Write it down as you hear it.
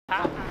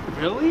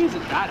Really? Is it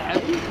that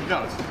heavy?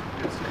 No,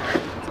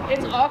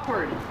 It's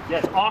awkward. Yeah,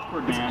 it's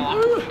awkward, man.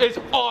 It's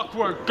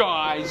awkward,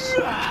 guys.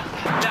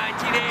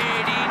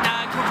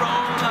 1989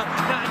 Corolla,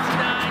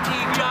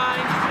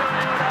 1999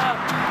 Toyota.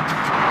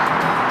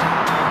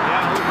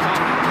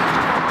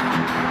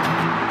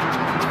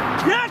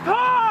 Yeah,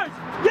 cars!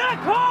 Yeah,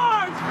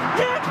 cars!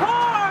 Yeah,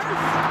 cars!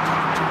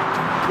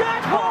 Yeah,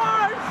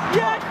 cars!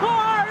 Yeah,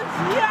 cars!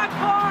 Yeah,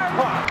 cars!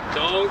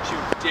 Don't you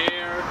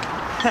dare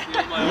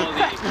steal my old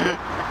age. You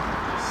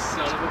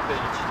son of a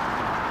bitch.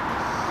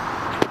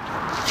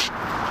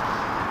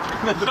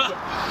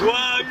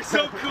 Wow, you're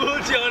so cool,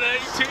 Jonah. You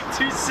took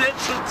 2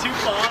 sips and 2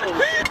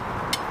 bottles.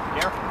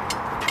 Careful.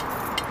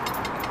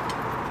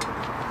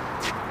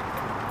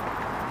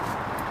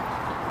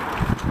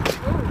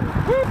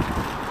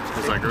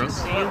 is that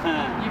gross?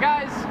 You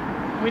guys,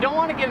 we don't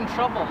want to get in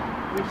trouble.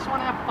 We just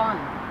want to have fun.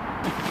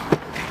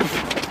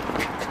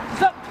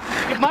 So,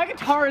 if my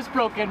guitar is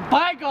broken,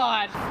 by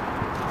God!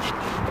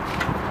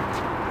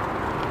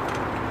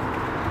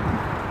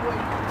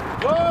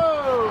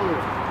 Whoa!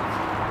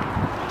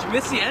 Did you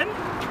miss the end?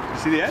 You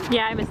see the end?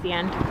 Yeah, I missed the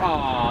end.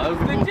 Aw, that was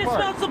the This cool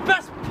part. was the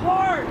best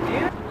part,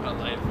 man. I'll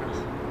light it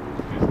first.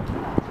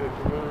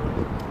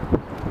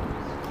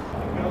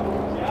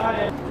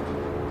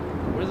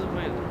 Where's the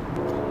wind?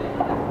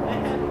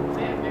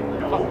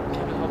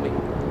 Kevin, help me.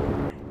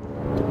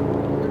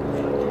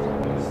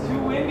 It's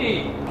too windy.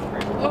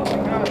 Oh my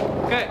God.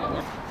 Okay.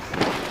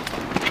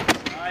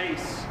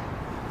 Nice.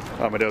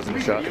 Oh, my dad's in the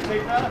shot. You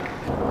take that?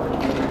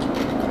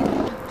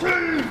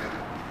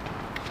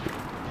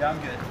 Yeah, I'm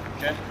good.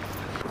 Okay.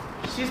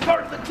 She's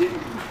part of the team.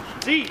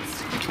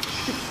 Seats.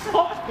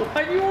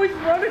 Why do you always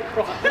run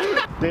across?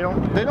 They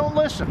don't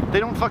listen. They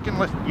don't fucking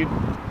listen. You.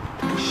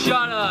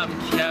 Shut up,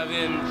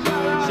 Kevin.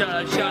 Shut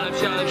up, shut up,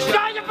 shut up,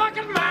 Shut your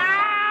fucking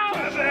mouth!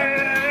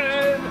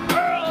 Kevin!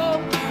 Earl!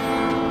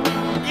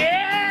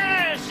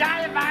 Yeah!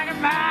 Shut your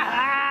fucking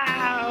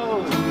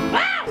mouth!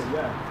 Wow!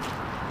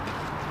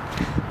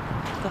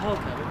 What the hell,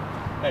 Kevin?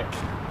 Hey.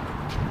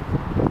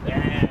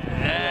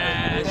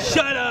 Yeah,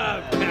 shut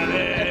up,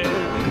 Kevin!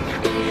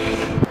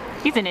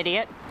 He's an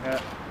idiot. Yeah.